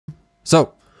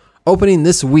So, opening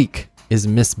this week is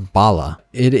Miss Bala.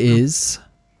 It is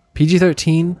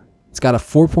PG-13. It's got a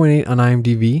 4.8 on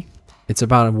IMDb. It's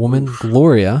about a woman,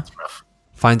 Gloria,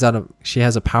 finds out she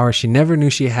has a power she never knew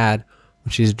she had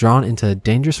when she's drawn into a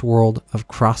dangerous world of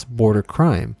cross-border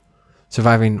crime.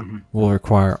 Surviving will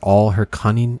require all her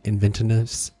cunning,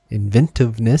 inventiveness,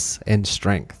 and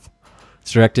strength.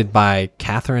 It's directed by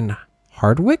Catherine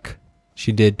Hardwicke.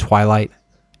 She did Twilight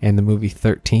and the movie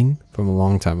 13 from a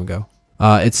long time ago.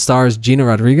 It stars Gina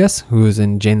Rodriguez, who is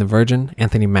in Jane the Virgin,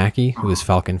 Anthony Mackie, who is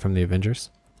Falcon from the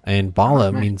Avengers, and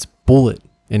Bala means bullet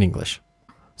in English.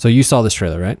 So you saw this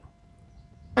trailer, right?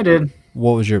 I did.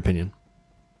 What was your opinion?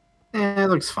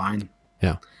 It looks fine.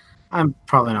 Yeah. I'm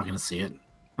probably not going to see it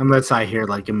unless I hear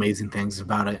like amazing things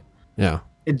about it. Yeah.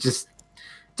 It just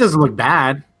doesn't look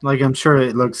bad. Like, I'm sure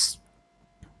it looks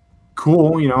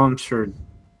cool. You know, I'm sure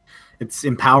it's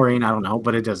empowering. I don't know,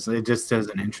 but it just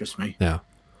doesn't interest me. Yeah.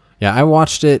 Yeah. I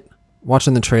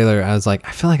watching the trailer. I was like,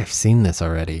 I feel like I've seen this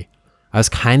already. I was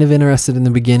kind of interested in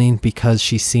the beginning because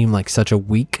she seemed like such a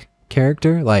weak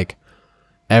character. Like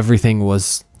everything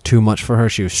was too much for her.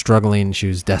 She was struggling. She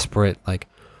was desperate. Like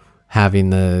having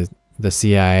the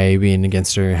CIA being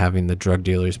against her, having the drug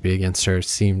dealers be against her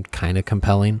seemed kind of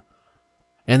compelling.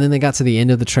 And then they got to the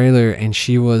end of the trailer and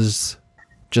she was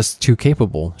just too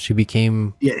capable. She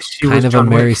became kind of a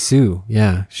Mary Sue.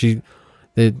 Yeah.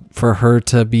 For her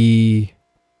to be,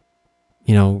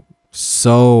 you know,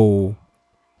 so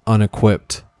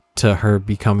unequipped to her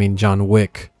becoming John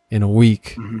Wick in a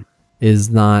week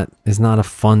is not a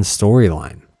fun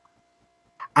storyline.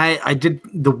 I did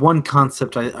the one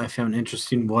concept I found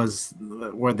interesting was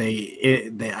where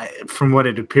from what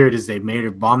it appeared is they made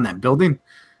her bomb that building.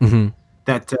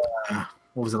 That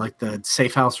what was it, like the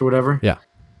safe house or whatever? Yeah,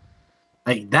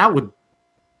 like that would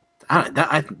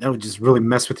just really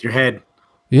mess with your head.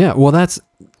 Yeah, well, that's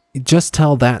just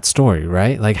tell that story,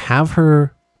 right? Like have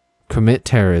her commit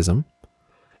terrorism,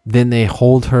 then they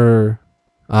hold her.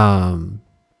 They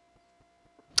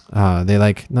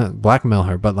like not blackmail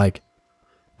her, but like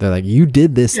they're like, you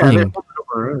did this thing. They hold it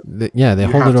over her. They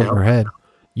hold it over her head.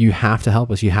 You have to help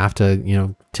us. You have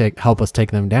to, help us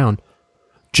take them down.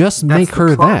 Just make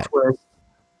her that.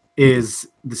 Is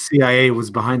the CIA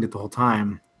was behind it the whole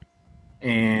time,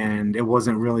 and it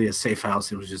wasn't really a safe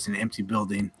house. It was just an empty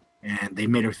building, and they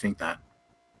made her think that.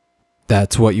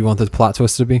 That's what you want the plot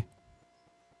twist to be?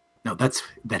 No,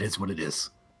 that is what it is.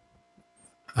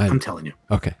 I'm telling you.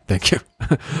 Okay, thank you.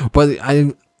 But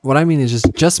what I mean is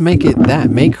just make it that.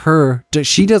 Make her.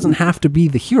 She doesn't have to be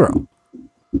the hero.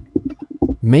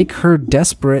 Make her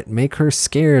desperate, make her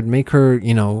scared, make her,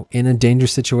 in a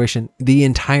dangerous situation the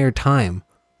entire time.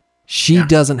 She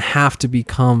doesn't have to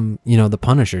become, the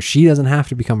Punisher. She doesn't have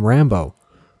to become Rambo.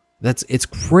 It's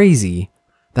crazy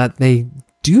that they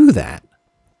do that.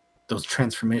 Those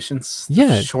transformations.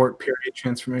 Yeah. Short period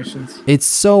transformations. It's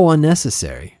so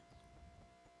unnecessary.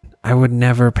 I would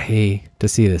never pay to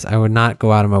see this. I would not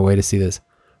go out of my way to see this.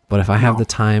 But if I have the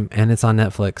time and it's on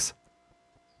Netflix,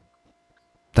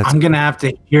 I'm going to have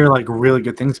to hear like really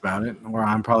good things about it, or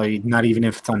I'm probably not, even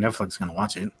if it's on Netflix, going to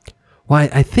watch it. Well,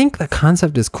 I think the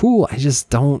concept is cool. I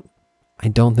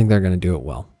don't think they're going to do it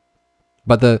well.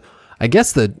 But I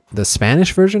guess the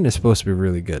Spanish version is supposed to be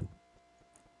really good.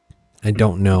 I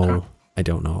don't know. Okay. I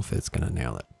don't know if it's going to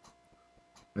nail it.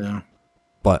 Yeah.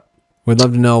 But we'd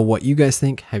love to know what you guys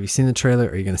think. Have you seen the trailer?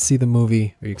 Are you going to see the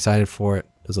movie? Are you excited for it?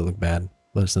 Does it look bad?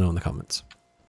 Let us know in the comments.